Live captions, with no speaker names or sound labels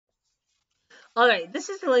Alright, this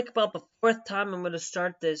is like about the fourth time I'm going to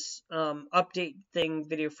start this update thing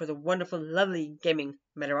video for the wonderful, lovely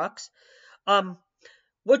Gamingmadirocks. Um,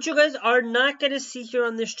 what you guys are not going to see here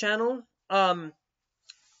on this channel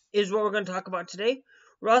is what we're going to talk about today.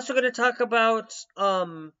 We're also going to talk about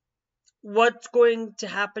what's going to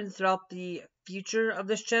happen throughout the future of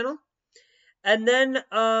this channel. And then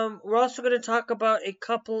we're also going to talk about a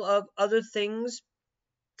couple of other things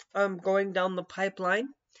going down the pipeline.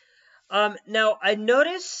 Now I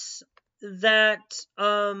notice that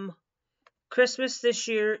Christmas this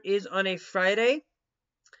year is on a Friday.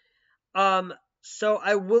 So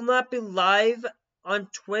I will not be live on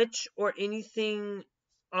Twitch or anything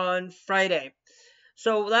on Friday.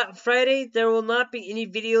 So that Friday there will not be any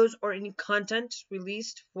videos or any content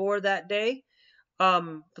released for that day.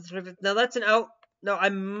 Now that's an out. Now I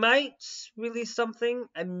might release something.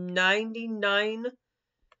 I'm 99.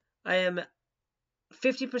 I am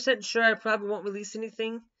 50% sure I probably won't release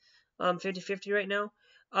anything. 50-50 right now.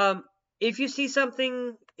 If you see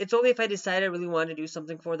something, it's only if I decide I really want to do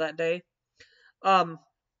something for that day. Also,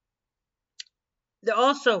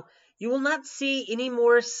 you will not see any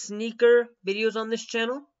more sneaker videos on this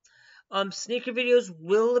channel. Sneaker videos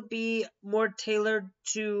will be more tailored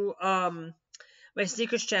to my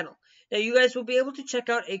sneakers channel. Now, you guys will be able to check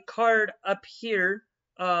out a card up here.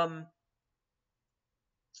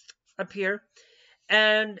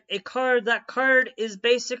 And that card is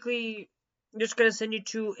basically just going to send you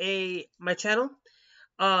to my channel,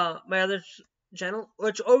 my other channel,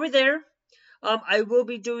 which over there, I will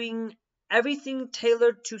be doing everything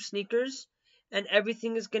tailored to sneakers, and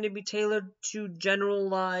everything is going to be tailored to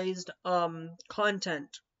generalized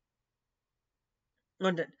content.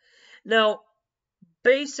 Now,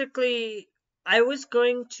 basically, I was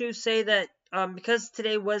going to say that because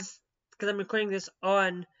I'm recording this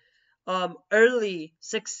on early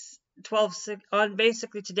 12 on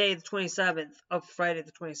basically today, the 27th of Friday,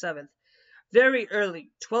 the 27th, very early,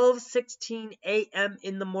 12:16 a.m.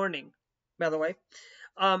 in the morning. By the way,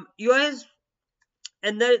 you guys,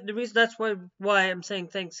 and the reason that's why I'm saying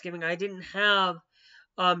Thanksgiving, I didn't have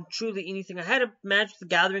truly anything. I had a Magic the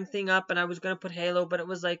Gathering thing up, and I was gonna put Halo, but it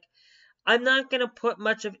was like I'm not gonna put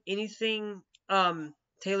much of anything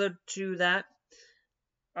tailored to that.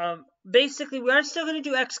 Basically, we are still going to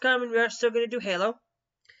do XCOM and we are still going to do Halo.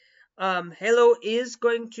 Halo is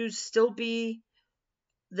going to still be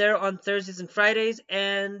there on Thursdays and Fridays,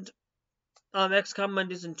 and XCOM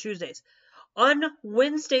Mondays and Tuesdays. On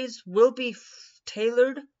Wednesdays will be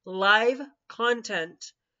tailored live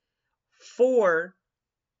content for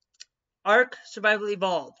Ark Survival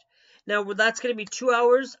Evolved. Now, that's going to be 2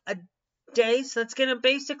 hours a day, so that's going to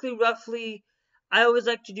basically roughly, I always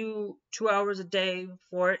like to do 2 hours a day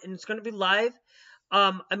for it, and it's going to be live.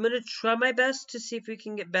 I'm going to try my best to see if we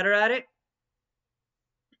can get better at it.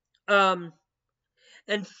 And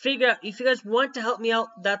figure out, if you guys want to help me out,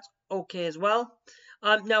 that's okay as well.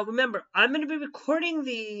 Now, remember, I'm going to be recording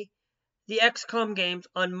the XCOM games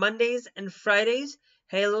on Mondays and Fridays,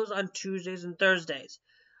 Halos on Tuesdays and Thursdays.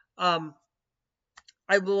 I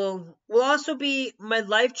will also be my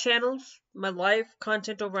live channels, my live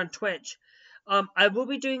content over on Twitch. I will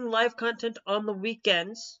be doing live content on the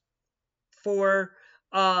weekends for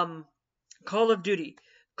Call of Duty.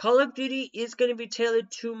 Call of Duty is going to be tailored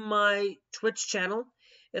to my Twitch channel.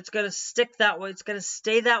 It's going to stick that way. It's going to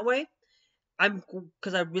stay that way.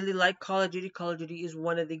 Because I really like Call of Duty. Call of Duty is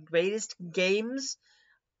one of the greatest games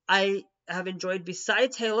I have enjoyed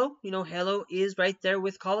besides Halo. You know, Halo is right there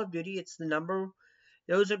with Call of Duty. It's the number.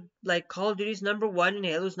 Those are like Call of Duty's number 1 and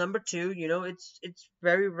Halo's number 2. You know, it's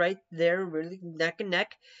very right there, really neck and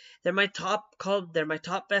neck. They're my top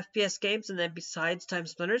FPS games, and then besides Time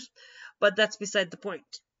Splinters, but that's beside the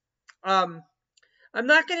point. I'm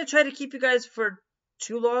not gonna try to keep you guys for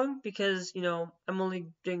too long because you know I'm only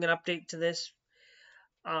doing an update to this.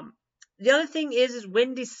 The other thing is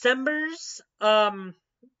when December's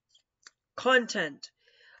content,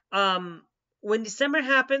 when December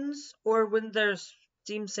happens or when there's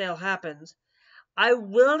Steam sale happens, I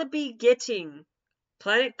will be getting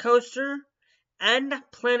Planet Coaster and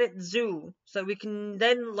Planet Zoo, so we can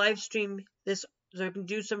then live stream this, so we can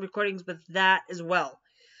do some recordings with that as well.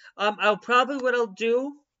 What I'll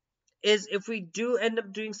do is, if we do end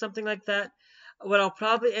up doing something like that, what I'll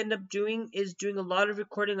probably end up doing is doing a lot of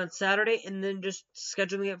recording on Saturday and then just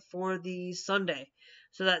scheduling it for the Sunday,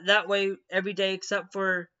 so that way every day except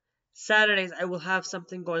for Saturdays I will have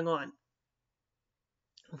something going on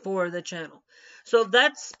for the channel. So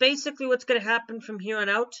that's basically what's going to happen from here on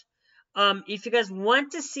out. If you guys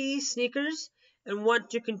want to see sneakers and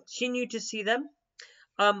want to continue to see them,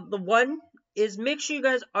 the one is make sure you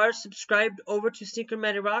guys are subscribed over to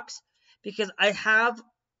Gamingmadirocks, because I have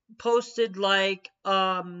posted like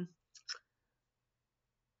I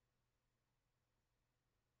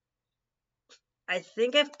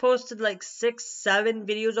think I've posted like 6-7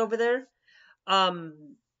 videos over there,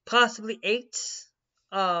 possibly 8,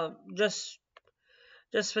 just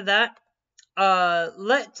for that.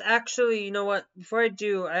 Let's actually, you know what, before I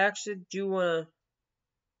do, I actually do want to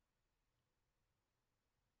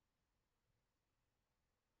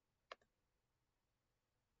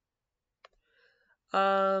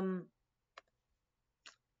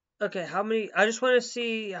okay, how many, I just want to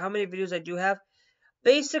see how many videos I do have.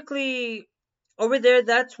 Basically, over there,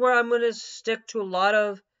 that's where I'm going to stick to a lot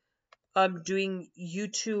of doing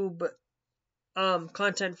YouTube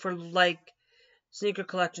content for like sneaker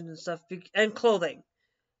collections and stuff, and clothing.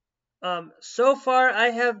 So far I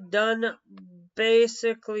have done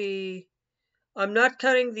basically, I'm not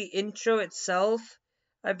counting the intro itself,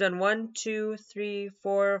 I've done 1, 2, 3,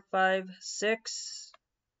 4, 5, 6,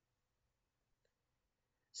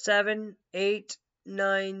 7, 8,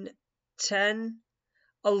 9, 10,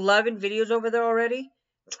 11 videos over there already.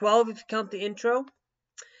 12 if you count the intro.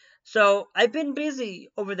 So I've been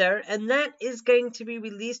busy over there, and that is going to be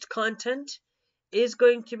released, content is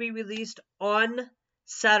going to be released on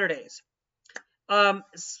Saturdays.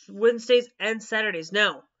 Wednesdays and Saturdays.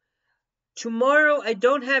 Now, tomorrow I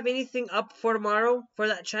don't have anything up for tomorrow for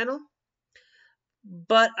that channel,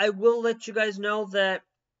 but I will let you guys know that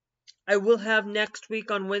I will have next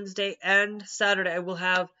week on Wednesday and Saturday. I will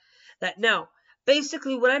have that. Now,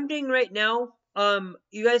 basically what I'm doing right now,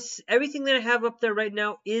 you guys, everything that I have up there right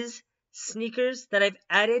now is sneakers that I've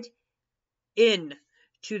added in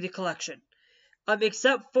to the collection.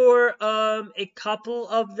 Except for a couple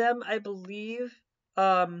of them, I believe.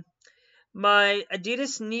 My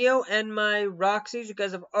Adidas Neo and my Roxy's, you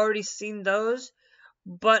guys have already seen those.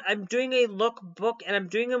 But I'm doing a lookbook, and I'm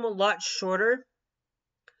doing them a lot shorter.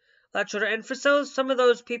 And for some of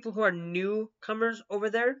those people who are newcomers over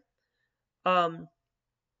there, so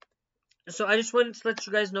I just wanted to let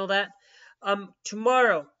you guys know that.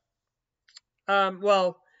 Tomorrow,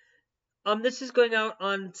 this is going out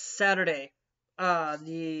on Saturday,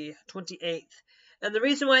 the 28th. And the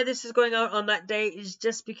reason why this is going out on that day is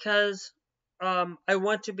just because I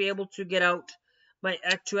want to be able to get out my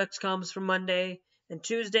 2 XComs for Monday and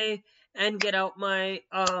Tuesday, and get out my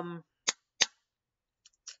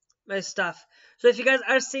my stuff. So if you guys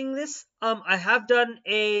are seeing this, I have done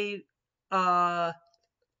a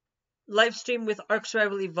live stream with Ark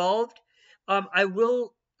Survival Evolved. I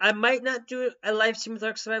might not do a live stream with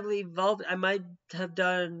Ark Survival Evolved. I might have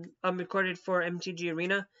done recorded for MTG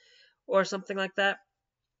Arena or something like that.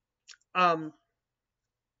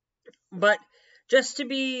 But just to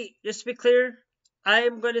be clear, I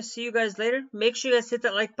am going to see you guys later. Make sure you guys hit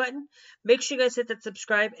that like button. Make sure you guys hit that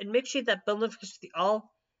subscribe, and make sure you hit that bell notification to the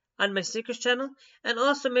all on my sneakers channel, and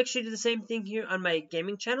also make sure you do the same thing here on my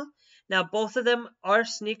gaming channel. Now, both of them are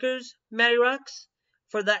Gamingmadirocks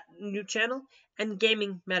for that new channel, and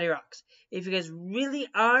Gamingmadirocks. If you guys really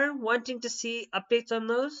are wanting to see updates on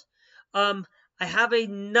those, I have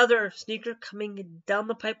another sneaker coming down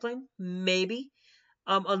the pipeline, maybe,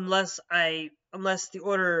 unless I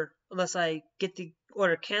get the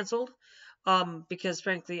order canceled, because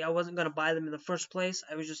frankly I wasn't gonna buy them in the first place.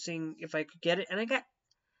 I was just seeing if I could get it, and I got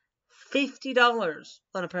 $50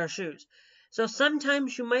 on a pair of shoes. So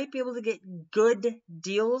sometimes you might be able to get good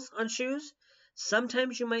deals on shoes.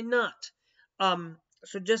 Sometimes you might not.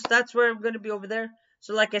 So just that's where I'm going to be over there.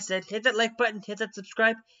 So like I said, hit that like button, hit that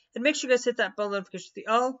subscribe, and make sure you guys hit that bell notification to the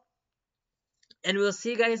all. And we'll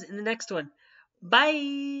see you guys in the next one.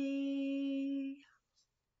 Bye!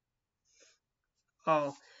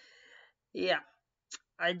 Oh, yeah.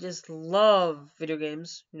 I just love video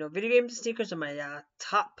games. You know, video games and sneakers are my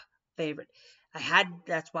top favorite.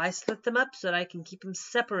 That's why I split them up, so that I can keep them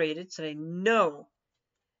separated, so I know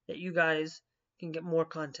that you guys can get more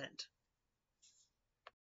content.